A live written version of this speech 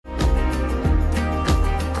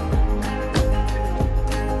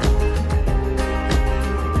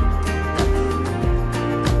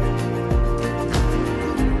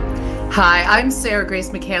Hi, I'm Sarah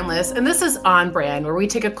Grace McCandless, and this is On Brand, where we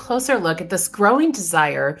take a closer look at this growing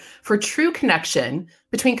desire for true connection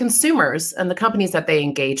between consumers and the companies that they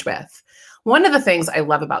engage with. One of the things I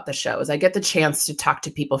love about the show is I get the chance to talk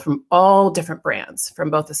to people from all different brands,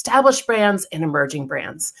 from both established brands and emerging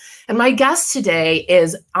brands. And my guest today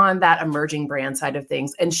is on that emerging brand side of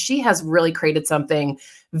things, and she has really created something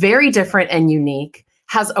very different and unique,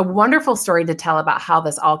 has a wonderful story to tell about how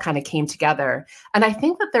this all kind of came together. And I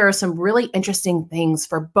think that there are some really interesting things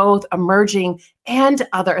for both emerging and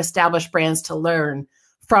other established brands to learn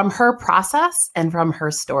from her process and from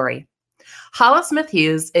her story. Hala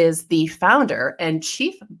Smith-Hughes is the founder and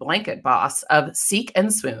chief blanket boss of Seek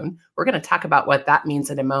and Swoon. We're going to talk about what that means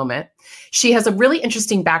in a moment. She has a really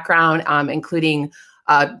interesting background, including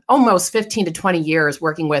almost 15 to 20 years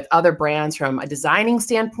working with other brands from a designing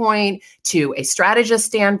standpoint to a strategist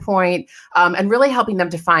standpoint, and really helping them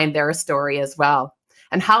to find their story as well.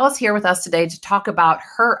 And Hala's here with us today to talk about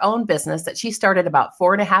her own business that she started about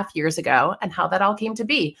 4.5 years ago and how that all came to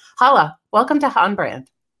be. Hala, welcome to On Brand.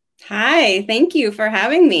 Hi, thank you for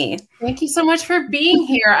having me. Thank you so much for being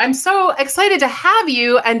here. I'm so excited to have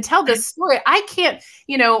you and tell this story. I can't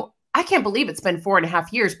believe it's been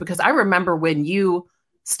 4.5 years, because I remember when you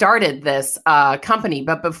started this company.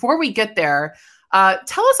 But before we get there,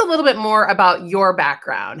 tell us a little bit more about your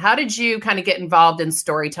background. How did you kind of get involved in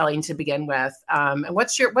storytelling to begin with? And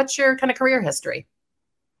what's your kind of career history?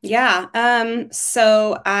 Yeah,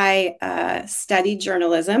 so I studied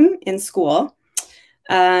journalism in school.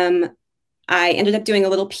 I ended up doing a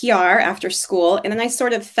little PR after school, and then I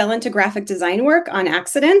sort of fell into graphic design work on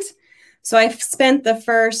accident. So I've spent the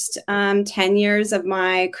first 10 years of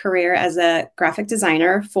my career as a graphic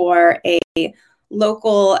designer for a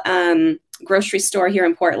local grocery store here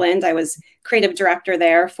in Portland. I was creative director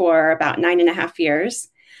there for about 9.5 years.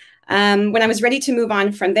 When I was ready to move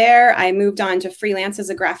on from there, I moved on to freelance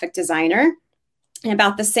as a graphic designer. And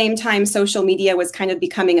about the same time, social media was kind of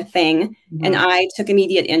becoming a thing. Mm-hmm. And I took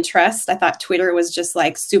immediate interest. I thought Twitter was just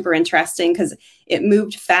like super interesting because it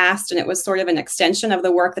moved fast, and it was sort of an extension of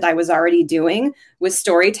the work that I was already doing with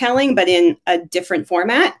storytelling, but in a different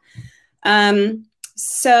format.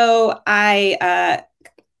 So I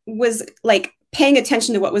was like paying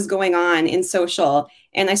attention to what was going on in social.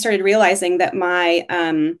 And I started realizing that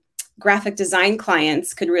my graphic design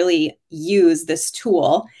clients could really use this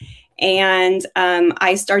tool. And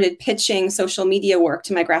I started pitching social media work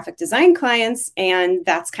to my graphic design clients. And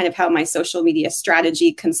that's kind of how my social media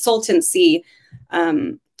strategy consultancy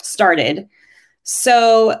started.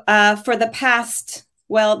 So for the past,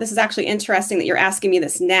 well, this is actually interesting that you're asking me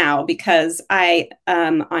this now, because I,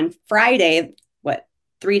 on Friday,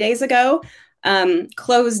 3 days ago,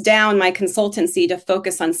 closed down my consultancy to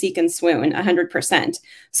focus on Seek and Swoon 100%.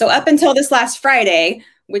 So up until this last Friday,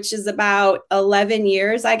 which is about 11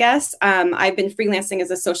 years, I guess, I've been freelancing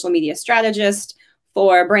as a social media strategist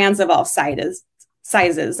for brands of all sizes,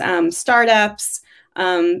 startups,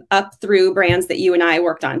 up through brands that you and I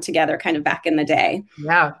worked on together kind of back in the day.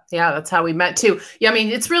 Yeah, that's how we met too. Yeah, I mean,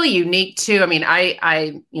 it's really unique too. I mean,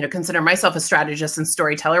 I consider myself a strategist and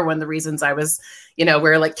storyteller. One of the reasons I was,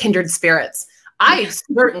 we're like kindred spirits. I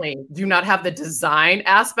certainly do not have the design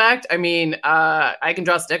aspect. I mean, I can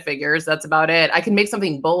draw stick figures. That's about it. I can make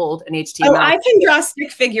something bold in HTML. Oh, I can draw stick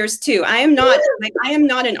figures too. I am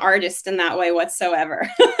not an artist in that way whatsoever.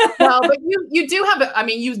 Well, but you do have,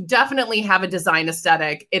 you definitely have a design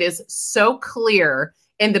aesthetic. It is so clear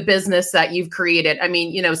in the business that you've created. I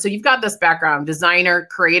mean, so you've got this background: designer,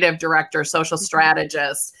 creative director, social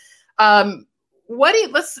strategist.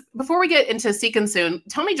 Before we get into Seek and Swoon,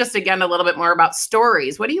 tell me just again a little bit more about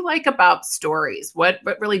stories. What do you like about stories? What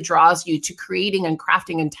really draws you to creating and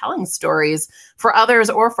crafting and telling stories for others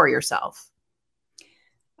or for yourself?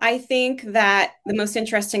 I think that the most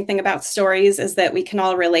interesting thing about stories is that we can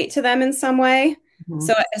all relate to them in some way. Mm-hmm.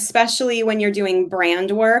 So especially when you're doing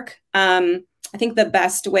brand work, I think the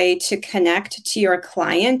best way to connect to your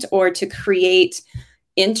client or to create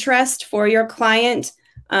interest for your client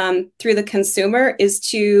through the consumer is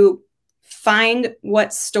to find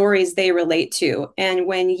what stories they relate to. And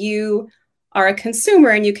when you are a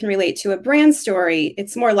consumer and you can relate to a brand story,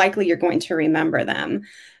 it's more likely you're going to remember them.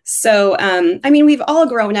 So, we've all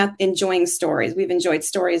grown up enjoying stories. We've enjoyed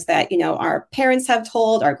stories that, our parents have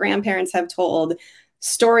told, our grandparents have told.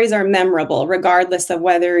 Stories are memorable, regardless of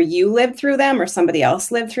whether you lived through them or somebody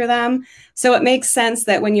else lived through them. So it makes sense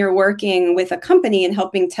that when you're working with a company and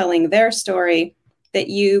helping telling their story, that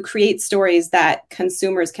you create stories that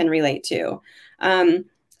consumers can relate to.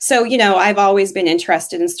 So, I've always been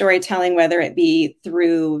interested in storytelling, whether it be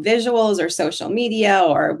through visuals or social media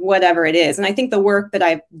or whatever it is. And I think the work that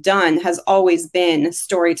I've done has always been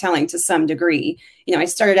storytelling to some degree. I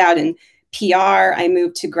started out in PR, I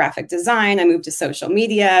moved to graphic design, I moved to social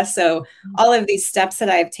media. So all of these steps that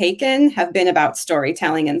I've taken have been about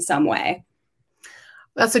storytelling in some way.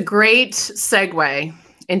 That's a great segue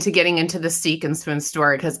into getting into the Seek and Swoon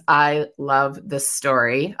story, because I love this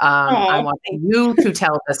story. I want you to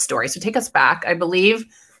tell this story. So take us back. I believe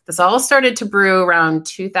this all started to brew around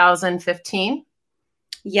 2015.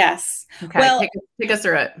 Yes. Okay. Well, take us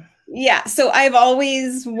through it. Yeah. So I've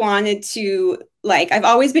always wanted to, I've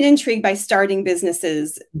always been intrigued by starting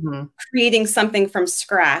businesses, creating something from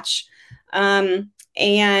scratch. And,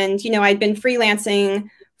 I'd been freelancing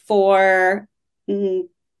for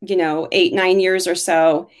 8-9 years or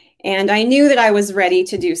so. And I knew that I was ready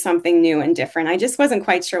to do something new and different. I just wasn't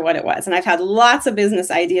quite sure what it was. And I've had lots of business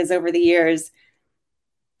ideas over the years,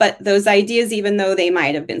 but those ideas, even though they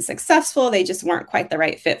might have been successful, they just weren't quite the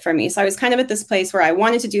right fit for me. So I was kind of at this place where I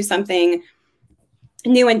wanted to do something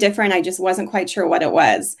new and different. I just wasn't quite sure what it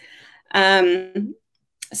was.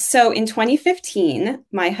 So in 2015,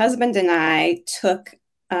 my husband and I took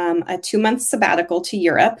a 2-month sabbatical to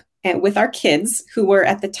Europe, and with our kids, who were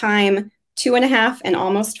at the time 2.5 and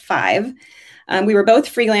almost 5. We were both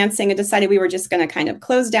freelancing and decided we were just going to kind of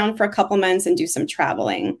close down for a couple months and do some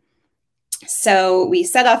traveling. So we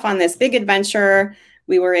set off on this big adventure.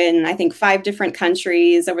 We were in, I think, 5 different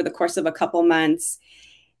countries over the course of a couple months.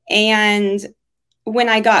 And when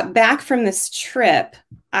I got back from this trip,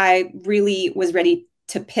 I really was ready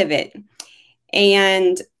to pivot.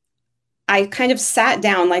 And I kind of sat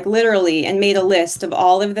down, literally, and made a list of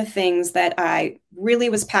all of the things that I really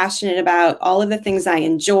was passionate about, all of the things I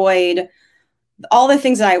enjoyed, all the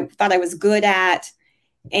things that I thought I was good at.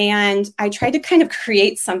 And I tried to kind of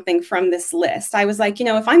create something from this list. I was like,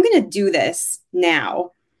 if I'm going to do this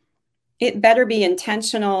now, it better be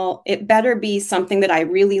intentional. It better be something that I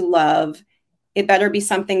really love. It better be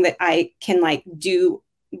something that I can do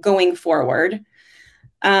going forward.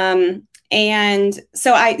 And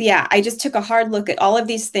so I just took a hard look at all of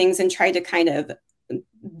these things and tried to kind of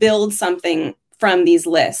build something from these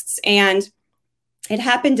lists. And it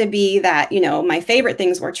happened to be that, my favorite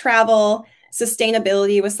things were travel.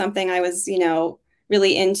 Sustainability was something I was,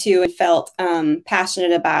 really into and felt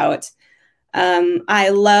passionate about. I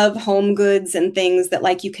love home goods and things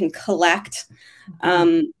that you can collect.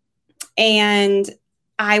 And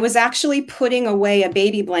I was actually putting away a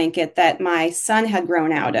baby blanket that my son had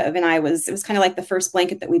grown out of. And it was kind of like the first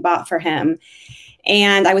blanket that we bought for him.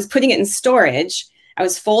 And I was putting it in storage. I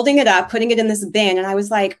was folding it up, putting it in this bin. And I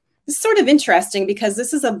was like, this is sort of interesting because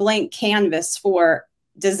this is a blank canvas for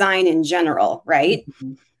design in general, right?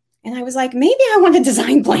 And I was like, maybe I want to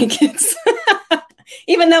design blankets.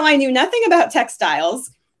 Even though I knew nothing about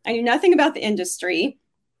textiles, I knew nothing about the industry,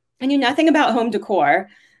 I knew nothing about home decor.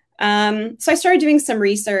 So I started doing some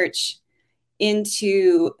research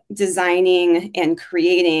into designing and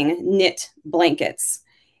creating knit blankets.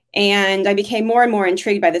 And I became more and more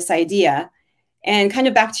intrigued by this idea. And kind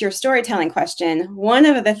of back to your storytelling question, one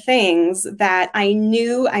of the things that I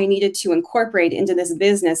knew I needed to incorporate into this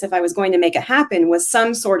business if I was going to make it happen was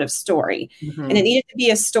some sort of story. And it needed to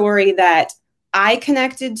be a story that I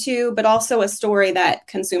connected to, but also a story that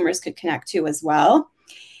consumers could connect to as well.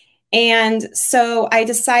 And so I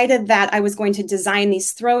decided that I was going to design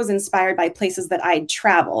these throws inspired by places that I'd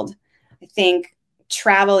traveled. I think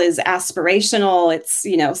travel is aspirational. It's,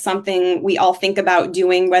 something we all think about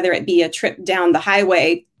doing, whether it be a trip down the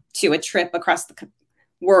highway to a trip across the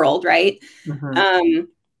world, right?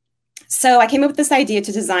 So I came up with this idea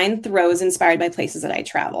to design throws inspired by places that I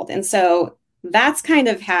traveled. And so that's kind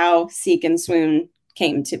of how Seek and Swoon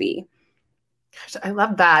came to be. Gosh, I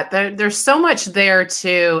love that. There's so much there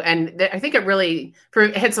too. And I think it really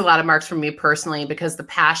hits a lot of marks for me personally because the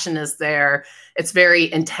passion is there. It's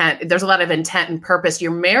very intent. There's a lot of intent and purpose.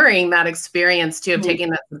 You're marrying that experience too of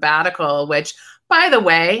taking that sabbatical, which, by the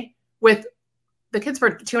way, with the kids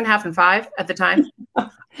were 2.5 and 5 at the time.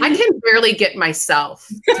 I can barely get myself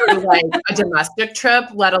through a domestic trip,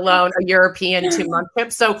 let alone a European 2-month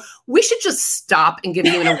trip. So we should just stop and give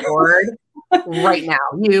you an award right now.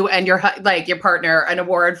 You and your partner, an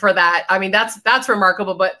award for that. I mean, that's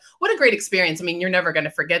remarkable, but what a great experience. I mean, you're never going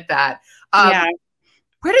to forget that.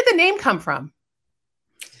 Where did the name come from?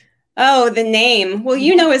 Oh, the name. Well,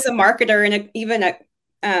 as a marketer and even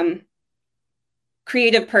a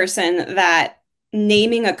creative person, that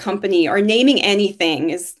naming a company or naming anything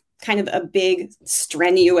is kind of a big,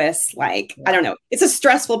 strenuous, I don't know, it's a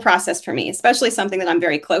stressful process for me, especially something that I'm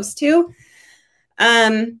very close to.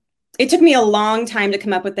 It took me a long time to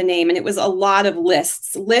come up with the name, and it was a lot of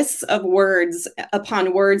lists of words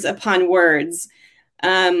upon words upon words,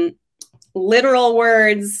 literal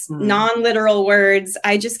words, non-literal words.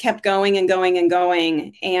 I just kept going and going and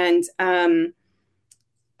going. And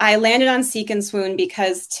I landed on Seek and Swoon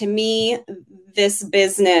because to me, this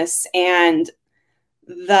business and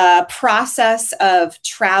the process of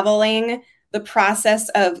traveling, the process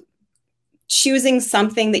of choosing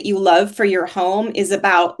something that you love for your home is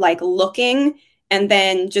about like looking and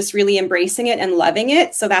then just really embracing it and loving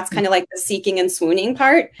it. So that's kind of like the seeking and swooning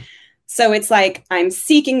part. So it's like, I'm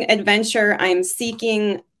seeking adventure. I'm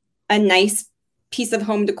seeking a nice piece of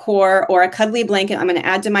home decor or a cuddly blanket I'm going to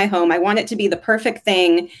add to my home. I want it to be the perfect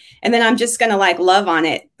thing. And then I'm just going to like love on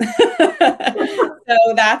it. So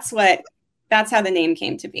that's how the name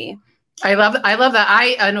came to be. I love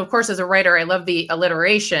that. And of course, as a writer, I love the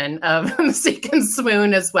alliteration of Seek and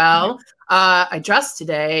Swoon as well. I dressed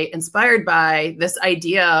today inspired by this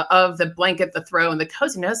idea of the blanket, the throw, and the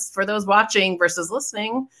coziness for those watching versus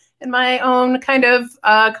listening in my own kind of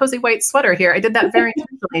cozy white sweater here. I did that very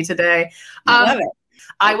intentionally today. I love it.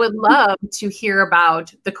 I would love to hear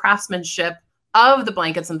about the craftsmanship of the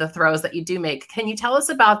blankets and the throws that you do make. Can you tell us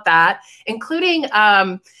about that, including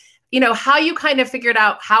how you kind of figured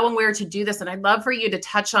out how and where to do this? And I'd love for you to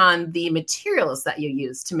touch on the materials that you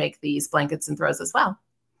use to make these blankets and throws as well.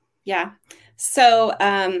 Yeah. So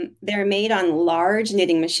they're made on large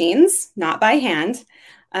knitting machines, not by hand.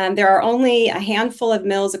 There are only a handful of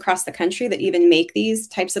mills across the country that even make these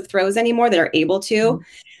types of throws anymore that are able to.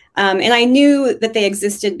 And I knew that they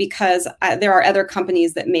existed because there are other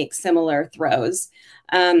companies that make similar throws.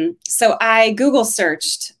 So I Google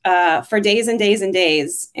searched for days and days and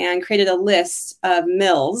days and created a list of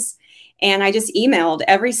mills. And I just emailed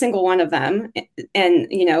every single one of them and,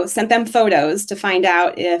 sent them photos to find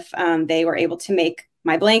out if they were able to make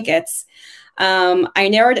my blankets. I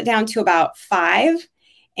narrowed it down to about 5.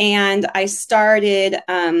 And I started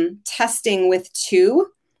testing with 2.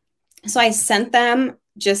 So I sent them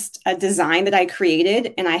just a design that I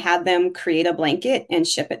created, and I had them create a blanket and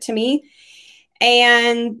ship it to me.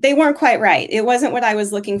 And they weren't quite right. It wasn't what I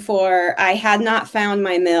was looking for. I had not found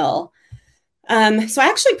my mill. So I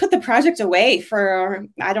actually put the project away for,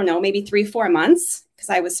 I don't know, maybe 3-4 months because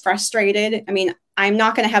I was frustrated. I mean, I'm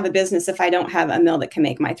not going to have a business if I don't have a mill that can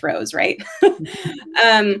make my throws, right?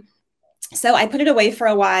 So I put it away for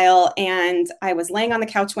a while, and I was laying on the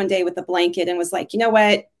couch one day with the blanket and was like, you know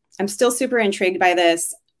what? I'm still super intrigued by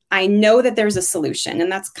this. I know that there's a solution. And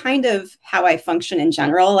that's kind of how I function in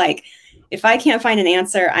general. Like, if I can't find an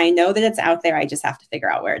answer, I know that it's out there. I just have to figure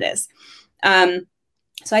out where it is.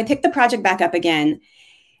 So I picked the project back up again.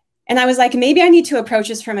 And I was like, maybe I need to approach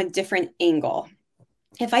this from a different angle.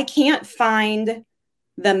 If I can't find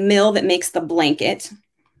the mill that makes the blanket,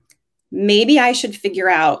 maybe I should figure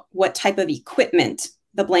out what type of equipment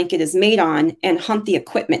the blanket is made on and hunt the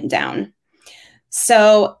equipment down.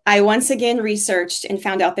 So I once again researched and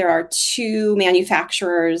found out there are 2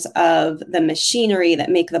 manufacturers of the machinery that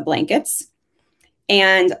make the blankets.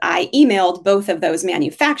 And I emailed both of those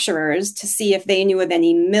manufacturers to see if they knew of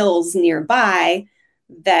any mills nearby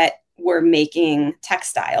that were making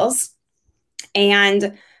textiles.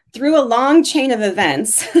 And through a long chain of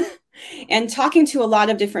events and talking to a lot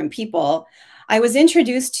of different people, I was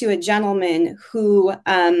introduced to a gentleman who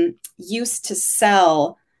used to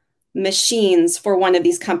sell machines for one of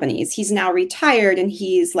these companies. He's now retired and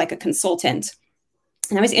he's like a consultant.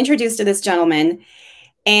 And I was introduced to this gentleman,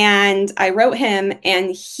 and I wrote him,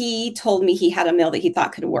 and he told me he had a mill that he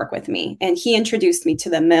thought could work with me. And he introduced me to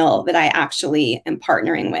the mill that I actually am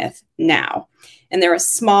partnering with now. And they're a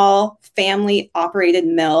small family operated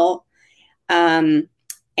mill. And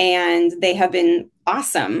they have been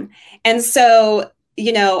awesome. And so,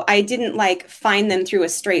 I didn't like find them through a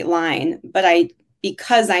straight line, but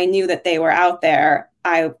because I knew that they were out there,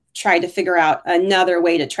 I tried to figure out another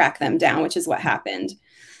way to track them down, which is what happened.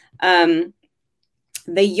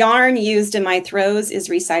 The yarn used in my throws is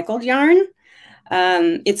recycled yarn.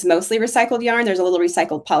 It's mostly recycled yarn. There's a little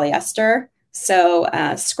recycled polyester. So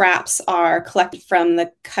scraps are collected from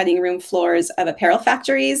the cutting room floors of apparel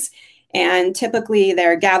factories. And typically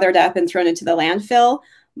they're gathered up and thrown into the landfill.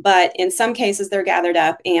 But in some cases, they're gathered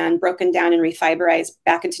up and broken down and refiberized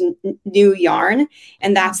back into new yarn.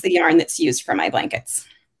 And that's the yarn that's used for my blankets.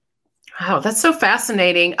 Wow, that's so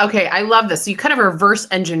fascinating. Okay, I love this. You kind of reverse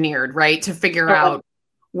engineered, right, to figure out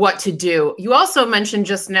what to do. You also mentioned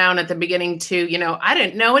just now and at the beginning too, I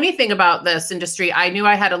didn't know anything about this industry. I knew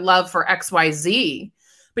I had a love for XYZ,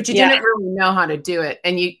 but you didn't really know how to do it.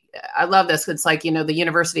 And I love this. It's like, the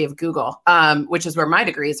University of Google, which is where my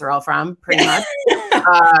degrees are all from, pretty much.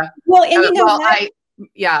 Well, and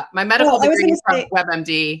my medical degree is from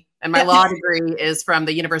WebMD, and my law degree is from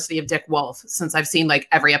the University of Dick Wolf, since I've seen like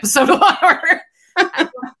every episode of Law & Order.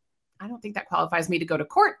 I don't think that qualifies me to go to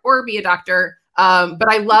court or be a doctor. But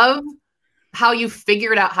I love how you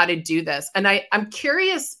figured out how to do this. And I'm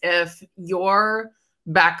curious if your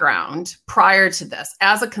background prior to this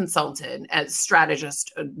as a consultant, as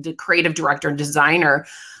strategist, the creative director, and designer,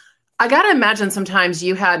 I got to imagine sometimes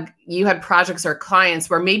you had projects or clients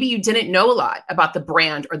where maybe you didn't know a lot about the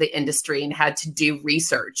brand or the industry and had to do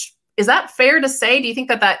research. Is that fair to say? Do you think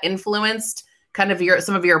that influenced kind of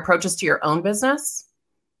some of your approaches to your own business?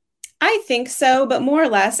 I think so, but more or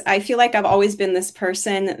less, I feel like I've always been this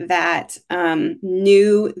person that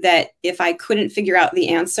knew that if I couldn't figure out the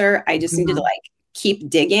answer, I just needed to keep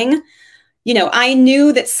digging. I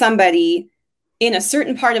knew that somebody in a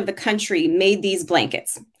certain part of the country made these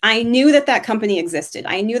blankets. I knew that company existed.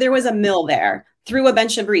 I knew there was a mill there through a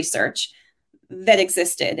bunch of research that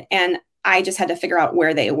existed. And I just had to figure out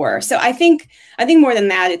where they were. So I think more than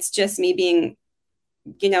that, it's just me being,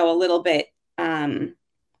 a little bit,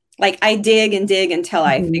 I dig and dig until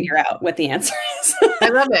I figure out what the answer is. I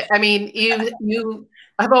love it. I mean, you're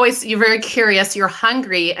very curious, you're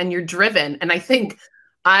hungry, and you're driven. And I think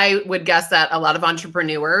I would guess that a lot of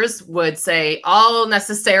entrepreneurs would say all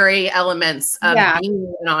necessary elements of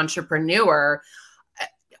being an entrepreneur.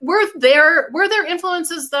 Were there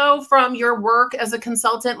influences though from your work as a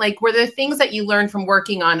consultant? Like, were there things that you learned from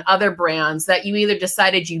working on other brands that you either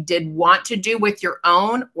decided you did want to do with your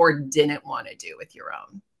own or didn't want to do with your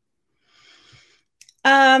own?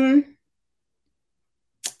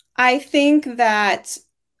 I think that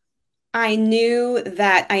I knew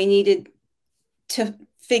that I needed to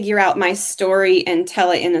figure out my story and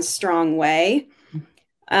tell it in a strong way.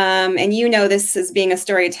 And this as being a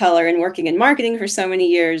storyteller and working in marketing for so many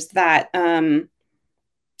years, that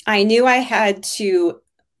I knew I had to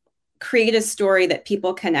create a story that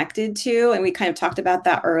people connected to. And we kind of talked about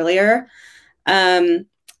that earlier.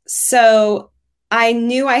 So I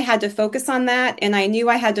knew I had to focus on that. And I knew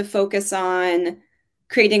I had to focus on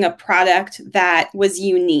creating a product that was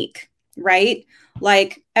unique, right?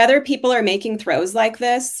 Like, other people are making throws like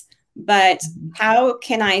this, but how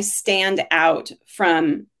can I stand out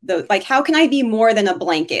from how can I be more than a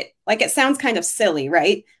blanket? Like, it sounds kind of silly,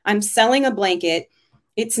 right? I'm selling a blanket.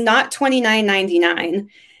 It's not $29.99.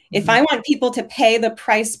 If I want people to pay the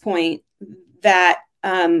price point that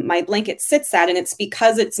my blanket sits at, and it's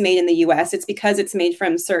because it's made in the US, it's because it's made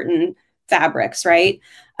from certain fabrics, right?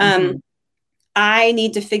 I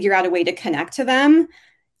need to figure out a way to connect to them.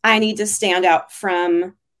 I need to stand out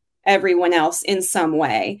from everyone else in some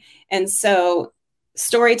way. And so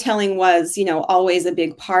storytelling was, always a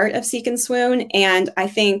big part of Seek and Swoon. And I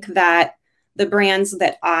think that the brands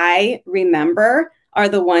that I remember are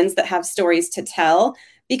the ones that have stories to tell,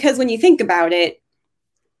 because when you think about it,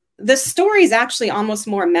 the story is actually almost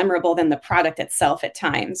more memorable than the product itself at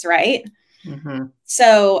times, right?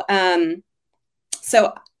 So I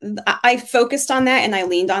focused on that and I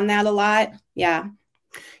leaned on that a lot. Yeah,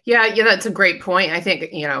 that's a great point. I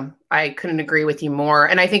think, I couldn't agree with you more.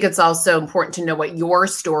 And I think it's also important to know what your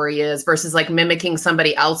story is versus like mimicking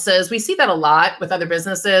somebody else's. We see that a lot with other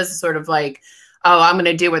businesses, sort of like, oh, I'm going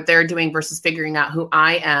to do what they're doing versus figuring out who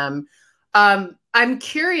I am. I'm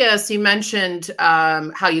curious, you mentioned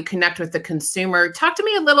how you connect with the consumer. Talk to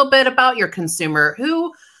me a little bit about your consumer.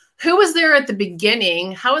 Who was there at the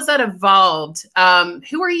beginning? How has that evolved?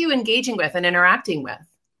 Who are you engaging with and interacting with?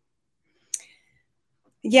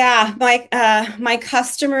 Yeah, my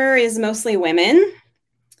customer is mostly women,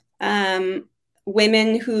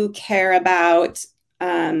 women who care about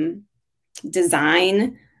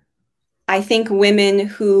design. I think women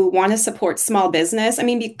who want to support small business. I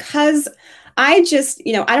mean, because I just,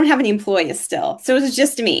 I don't have any employees still. So it's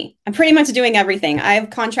just me. I'm pretty much doing everything.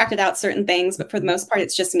 I've contracted out certain things, but for the most part,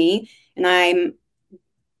 it's just me. And I'm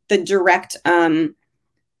the direct, I'm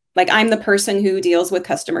the person who deals with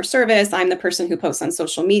customer service. I'm the person who posts on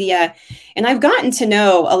social media. And I've gotten to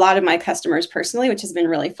know a lot of my customers personally, which has been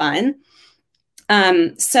really fun.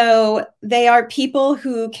 So they are people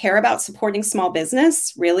who care about supporting small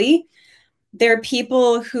business, really. They're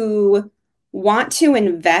people who want to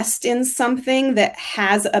invest in something that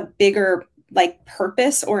has a bigger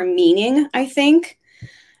purpose or meaning, I think.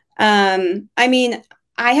 I mean,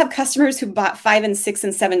 I have customers who bought 5 and 6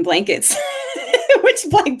 and 7 blankets, which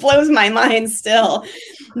blows my mind still.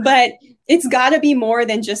 But it's got to be more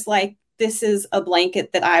than just this is a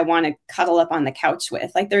blanket that I want to cuddle up on the couch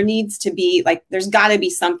with. There needs to be there's got to be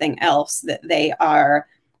something else that they are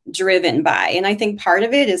driven by. And I think part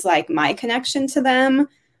of it is like my connection to them.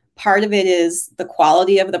 Part of it is the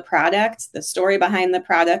quality of the product, the story behind the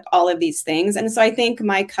product, all of these things. And so I think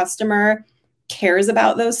my customer cares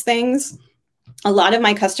about those things. A lot of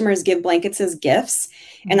my customers give blankets as gifts.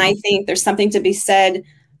 And I think there's something to be said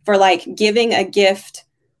for like giving a gift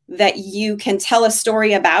that you can tell a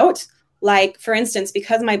story about. Like, for instance,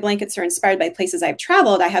 because my blankets are inspired by places I've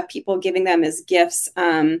traveled, I have people giving them as gifts,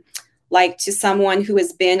 like to someone who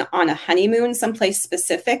has been on a honeymoon someplace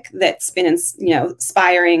specific that's been,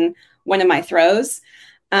 inspiring one of my throws.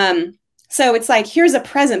 So it's like, here's a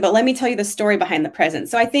present, but let me tell you the story behind the present.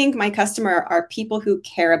 So I think my customer are people who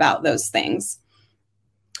care about those things.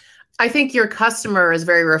 I think your customer is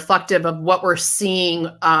very reflective of what we're seeing,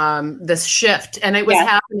 this shift, and it was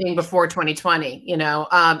happening before 2020. Yes.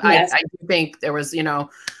 I do think there was,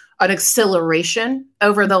 an acceleration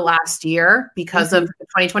over the last year because of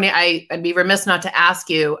 2020. I'd be remiss not to ask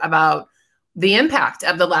you about the impact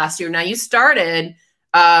of the last year. Now, you started,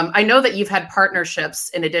 I know that you've had partnerships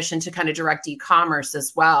in addition to kind of direct e-commerce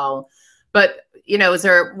as well, but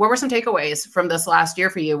what were some takeaways from this last year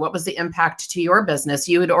for you? What was the impact to your business?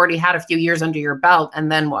 You had already had a few years under your belt,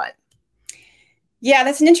 and then what? Yeah,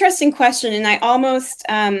 that's an interesting question. And I almost,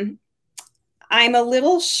 I'm a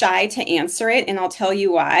little shy to answer it, and I'll tell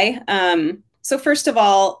you why. So first of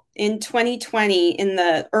all, in 2020, in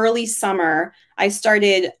the early summer, I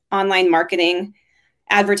started online marketing,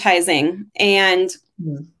 advertising, and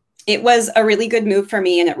it was a really good move for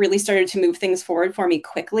me, and it really started to move things forward for me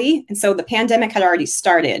quickly. And so the pandemic had already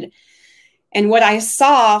started. And what I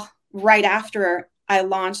saw right after I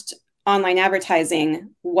launched online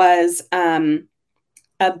advertising was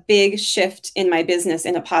a big shift in my business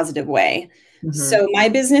in a positive way. So my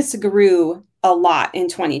business grew a lot in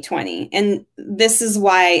 2020. And this is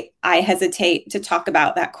why I hesitate to talk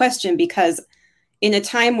about that question, because in a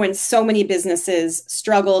time when so many businesses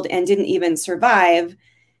struggled and didn't even survive,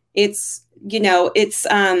 it's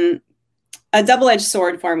a double-edged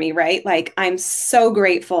sword for me, right? Like, I'm so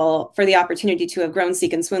grateful for the opportunity to have grown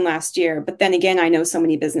Seek and Swoon last year. But then again, I know so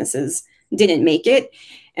many businesses didn't make it.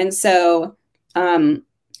 And so, and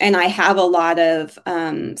I have a lot of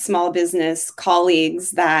small business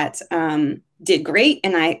colleagues that did great,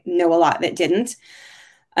 and I know a lot that didn't.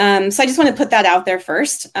 So I just want to put that out there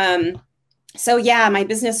first. So yeah, my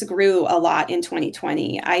business grew a lot in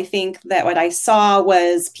 2020. I think that what I saw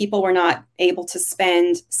was people were not able to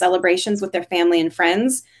spend celebrations with their family and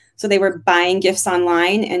friends. So they were buying gifts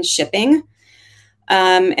online and shipping.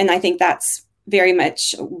 And I think that's very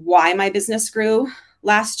much why my business grew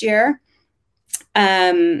last year.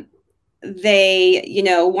 They,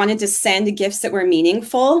 wanted to send gifts that were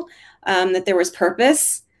meaningful, that there was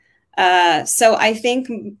purpose. So I think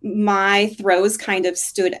my throws kind of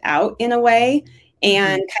stood out in a way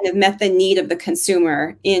and kind of met the need of the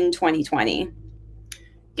consumer in 2020.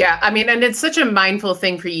 Yeah, I mean, and it's such a mindful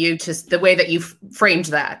thing for you, just the way that you framed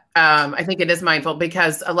that. I think it is mindful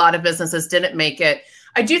because a lot of businesses didn't make it.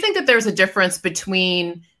 I do think that there's a difference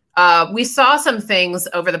between, we saw some things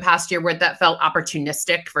over the past year where that felt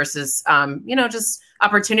opportunistic versus, just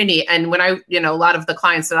opportunity. And when a lot of the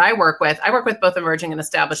clients that I work with both emerging and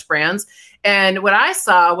established brands. And what I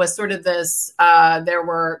saw was sort of this, there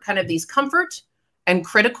were kind of these comfort and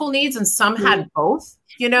critical needs, and some had both,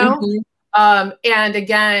 and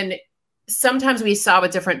again, sometimes we saw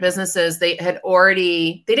with different businesses,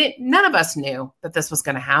 none of us knew that this was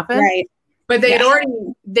going to happen. Right. But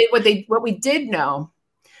what we did know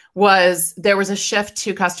was there was a shift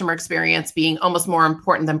to customer experience being almost more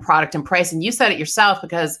important than product and price. And you said it yourself,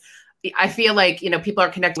 because I feel like, people are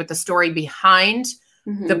connected with the story behind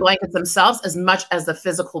the blankets themselves as much as the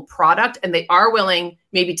physical product. And they are willing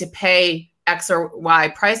maybe to pay X or Y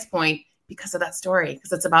price point because of that story,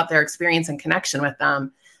 because it's about their experience and connection with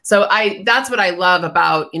them. So that's what I love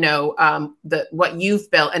about, what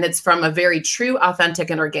you've built. And it's from a very true, authentic,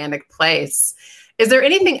 and organic place. Is there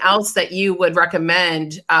anything else that you would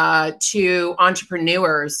recommend to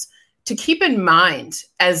entrepreneurs to keep in mind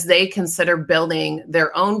as they consider building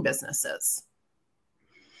their own businesses?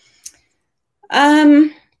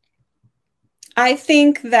 I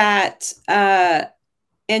think that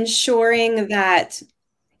ensuring that,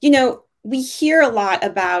 we hear a lot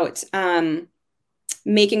about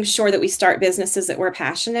making sure that we start businesses that we're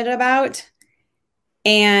passionate about.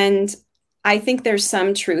 And I think there's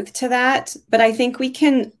some truth to that, but I think we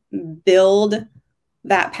can build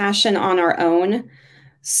that passion on our own.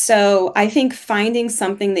 So I think finding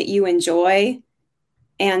something that you enjoy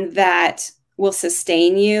and that will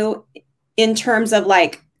sustain you in terms of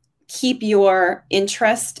like keep your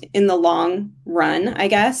interest in the long run, I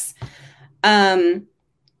guess.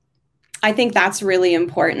 I think that's really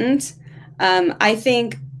important. I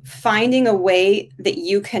think finding a way that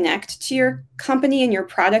you connect to your company and your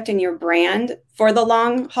product and your brand for the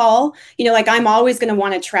long haul. Like I'm always going to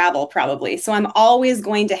want to travel probably. So I'm always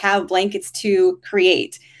going to have blankets to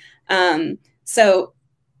create. So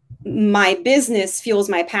my business fuels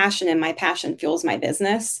my passion and my passion fuels my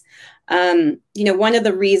business. One of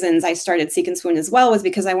the reasons I started Seek and Swoon as well was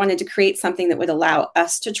because I wanted to create something that would allow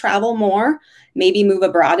us to travel more, maybe move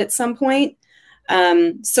abroad at some point.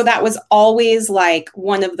 So that was always like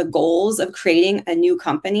one of the goals of creating a new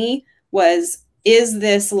company is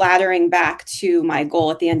this laddering back to my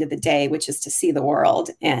goal at the end of the day, which is to see the world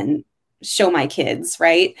and show my kids,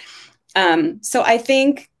 right? So I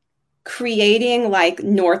think creating like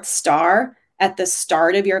North Star at the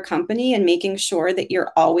start of your company and making sure that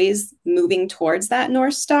you're always moving towards that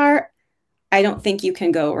North Star, I don't think you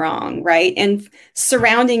can go wrong, right? And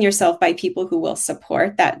surrounding yourself by people who will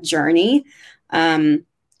support that journey.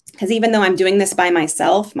 Because even though I'm doing this by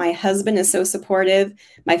myself, my husband is so supportive.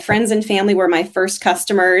 My friends and family were my first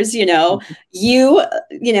customers,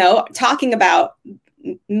 talking about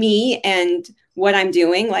me and what I'm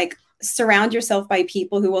doing, like surround yourself by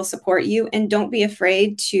people who will support you and don't be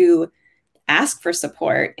afraid to ask for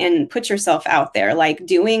support and put yourself out there. Like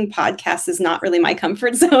doing podcasts is not really my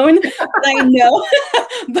comfort zone, but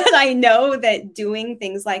I know that doing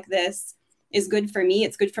things like this is good for me.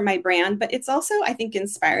 It's good for my brand, but it's also, I think,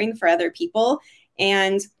 inspiring for other people.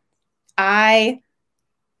 And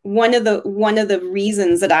one of the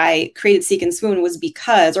reasons that I created Seek and Swoon was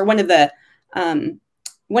because, or one of the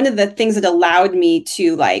things that allowed me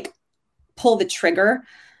to like pull the trigger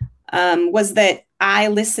was that I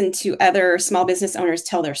listened to other small business owners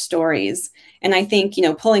tell their stories. And I think,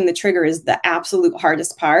 pulling the trigger is the absolute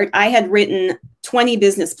hardest part. I had written 20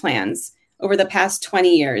 business plans over the past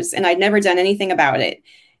 20 years, and I'd never done anything about it.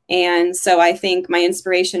 And so I think my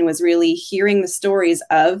inspiration was really hearing the stories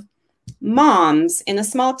of moms in a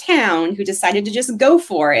small town who decided to just go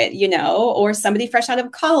for it, or somebody fresh out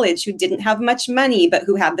of college who didn't have much money, but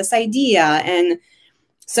who had this idea. And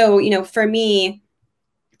so, for me,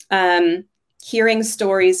 hearing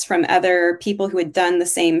stories from other people who had done the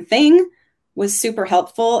same thing was super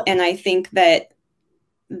helpful. And I think that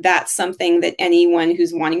that's something that anyone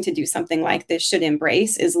who's wanting to do something like this should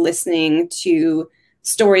embrace, is listening to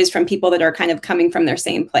stories from people that are kind of coming from their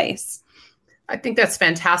same place. I think that's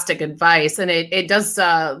fantastic advice. And it does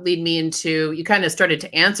lead me into, you kind of started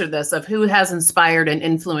to answer this, of who has inspired and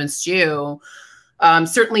influenced you.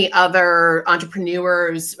 Certainly other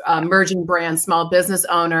entrepreneurs, emerging brands, small business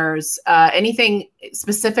owners, anything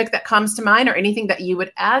specific that comes to mind, or anything that you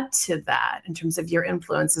would add to that in terms of your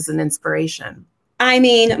influences and inspiration? I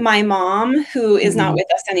mean, my mom, who is not with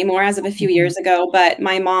us anymore as of a few years ago, but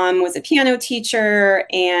my mom was a piano teacher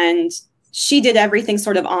and she did everything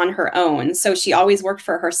sort of on her own. So she always worked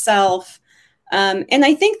for herself. And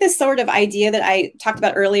I think this sort of idea that I talked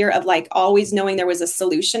about earlier of like always knowing there was a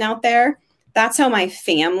solution out there, that's how my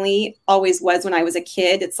family always was when I was a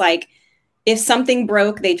kid. It's like, if something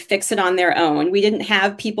broke, they'd fix it on their own. We didn't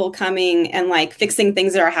have people coming and like fixing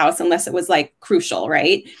things at our house unless it was like crucial,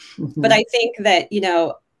 right? Mm-hmm. But I think that,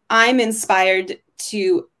 I'm inspired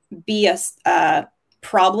to be a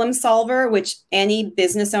problem solver, which any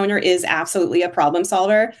business owner is absolutely a problem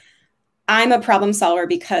solver. I'm a problem solver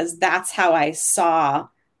because that's how I saw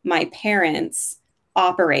my parents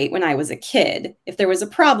operate when I was a kid. If there was a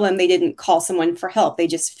problem, they didn't call someone for help. They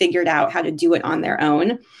just figured out how to do it on their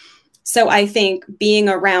own. So I think being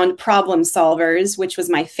around problem solvers, which was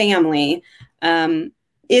my family,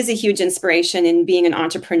 is a huge inspiration in being an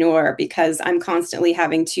entrepreneur, because I'm constantly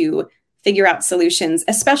having to figure out solutions,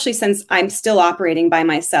 especially since I'm still operating by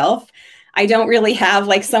myself. I don't really have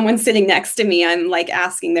like someone sitting next to me. I'm like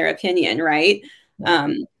asking their opinion, right?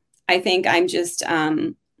 I think I'm just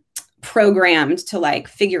programmed to like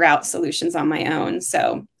figure out solutions on my own.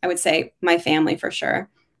 So I would say my family for sure.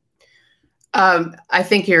 I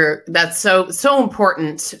think that's so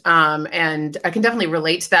important. And I can definitely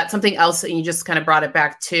relate to that. Something else that you just kind of brought it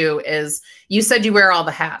back to is, you said you wear all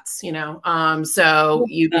the hats, so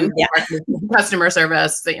you do customer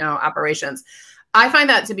service, operations. I find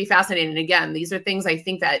that to be fascinating. Again, these are things I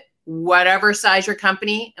think that whatever size your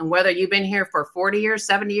company, and whether you've been here for 40 years,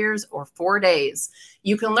 70 years, or 4 days,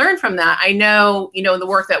 you can learn from that. I know, in the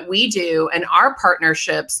work that we do and our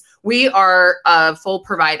partnerships, we are a full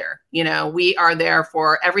provider. We are there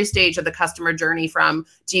for every stage of the customer journey, from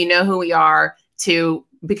do you know who we are, to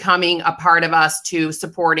becoming a part of us, to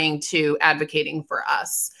supporting, to advocating for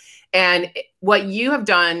us. And what you have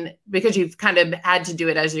done, because you've kind of had to do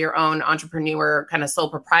it as your own entrepreneur, kind of sole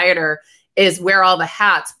proprietor, is wear all the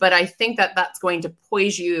hats. But I think that that's going to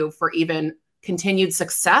poise you for even continued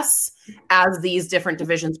success as these different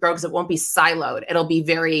divisions grow, because it won't be siloed. It'll be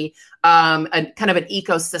very a kind of an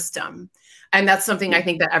ecosystem. And that's something I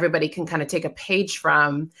think that everybody can kind of take a page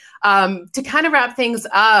from. To kind of wrap things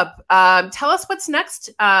up, tell us what's next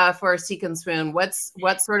for Seek and Swoon. What's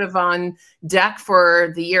sort of on deck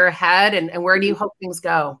for the year ahead, and where do you hope things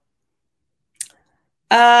go?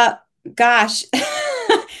 Gosh,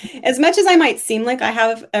 as much as I might seem like I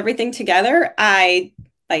have everything together, I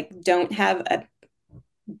don't have a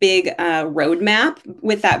big roadmap.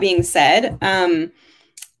 With that being said,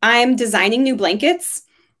 I'm designing new blankets,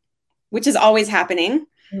 which is always happening.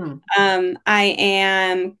 I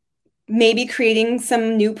am maybe creating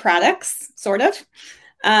some new products, sort of.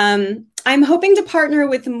 I'm hoping to partner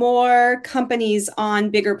with more companies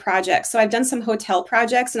on bigger projects. So I've done some hotel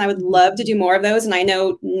projects and I would love to do more of those. And I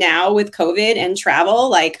know now with COVID and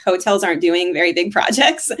travel, like hotels aren't doing very big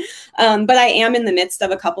projects. But I am in the midst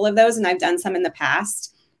of a couple of those and I've done some in the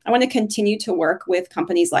past. I want to continue to work with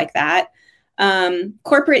companies like that.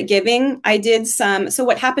 Corporate giving, I did some. So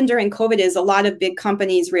what happened during COVID is a lot of big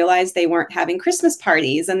companies realized they weren't having Christmas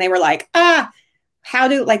parties and they were like,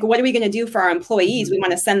 what are we going to do for our employees? We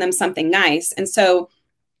want to send them something nice. And so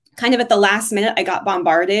kind of at the last minute, I got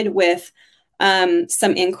bombarded with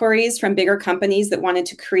some inquiries from bigger companies that wanted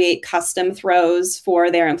to create custom throws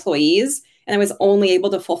for their employees. And I was only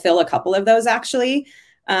able to fulfill a couple of those actually.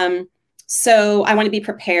 So I want to be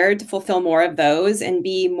prepared to fulfill more of those and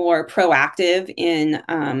be more proactive in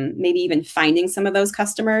maybe even finding some of those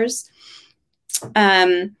customers.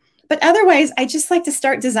 But otherwise, I just like to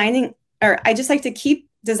start designing, or I just like to keep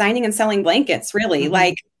designing and selling blankets, really.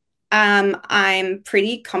 Like I'm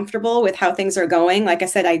pretty comfortable with how things are going. Like I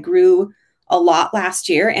said, I grew a lot last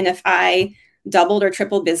year. And if I doubled or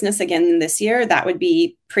tripled business again this year, that would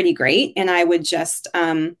be pretty great. And I would just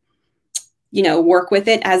work with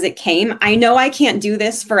it as it came. I know I can't do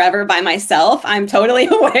this forever by myself. I'm totally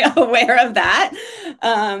aware of that.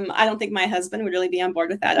 I don't think my husband would really be on board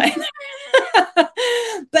with that either.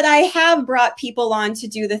 But I have brought people on to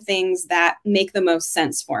do the things that make the most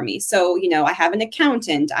sense for me. So, I have an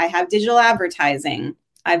accountant, I have digital advertising.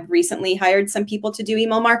 I've recently hired some people to do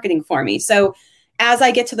email marketing for me. So as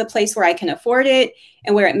I get to the place where I can afford it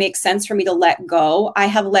and where it makes sense for me to let go, I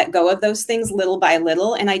have let go of those things little by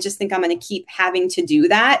little. And I just think I'm going to keep having to do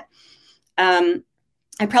that.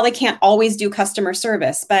 I probably can't always do customer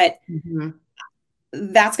service, but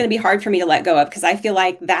that's going to be hard for me to let go of because I feel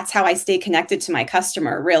like that's how I stay connected to my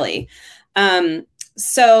customer, really.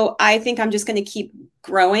 So I think I'm just going to keep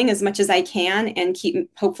growing as much as I can and keep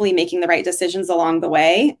hopefully making the right decisions along the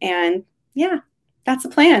way. And yeah, that's the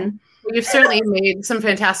plan. Well, you've certainly made some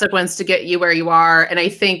fantastic ones to get you where you are. And I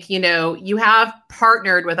think, you have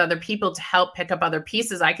partnered with other people to help pick up other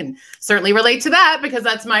pieces. I can certainly relate to that because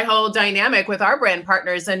that's my whole dynamic with our brand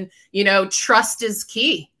partners. And, trust is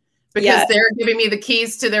key because they're giving me the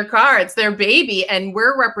keys to their car. It's their baby. And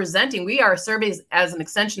we are serving as an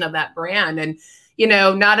extension of that brand. And,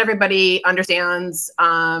 not everybody understands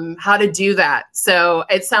how to do that. So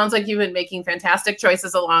it sounds like you've been making fantastic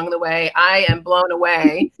choices along the way. I am blown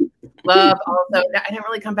away. Love also, I didn't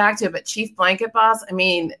really come back to it, but Chief Blanket Boss. I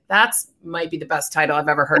mean, that's might be the best title I've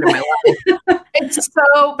ever heard in my life. It's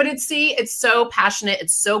so passionate.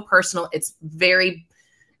 It's so personal. It's very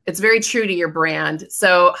true to your brand.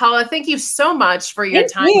 So Hala, thank you so much for your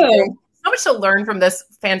time. So much to learn from this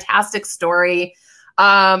fantastic story.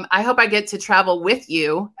 I hope I get to travel with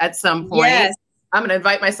you at some point. Yes. I'm going to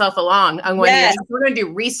invite myself along. We're going to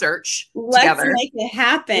do research together. Let's make it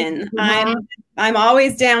happen. I'm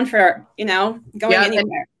always down for, going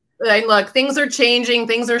anywhere. And look, things are changing,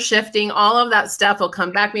 things are shifting. All of that stuff will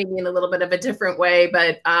come back maybe in a little bit of a different way.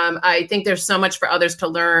 But I think there's so much for others to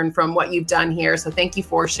learn from what you've done here. So thank you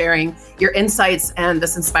for sharing your insights and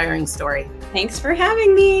this inspiring story. Thanks for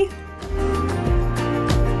having me.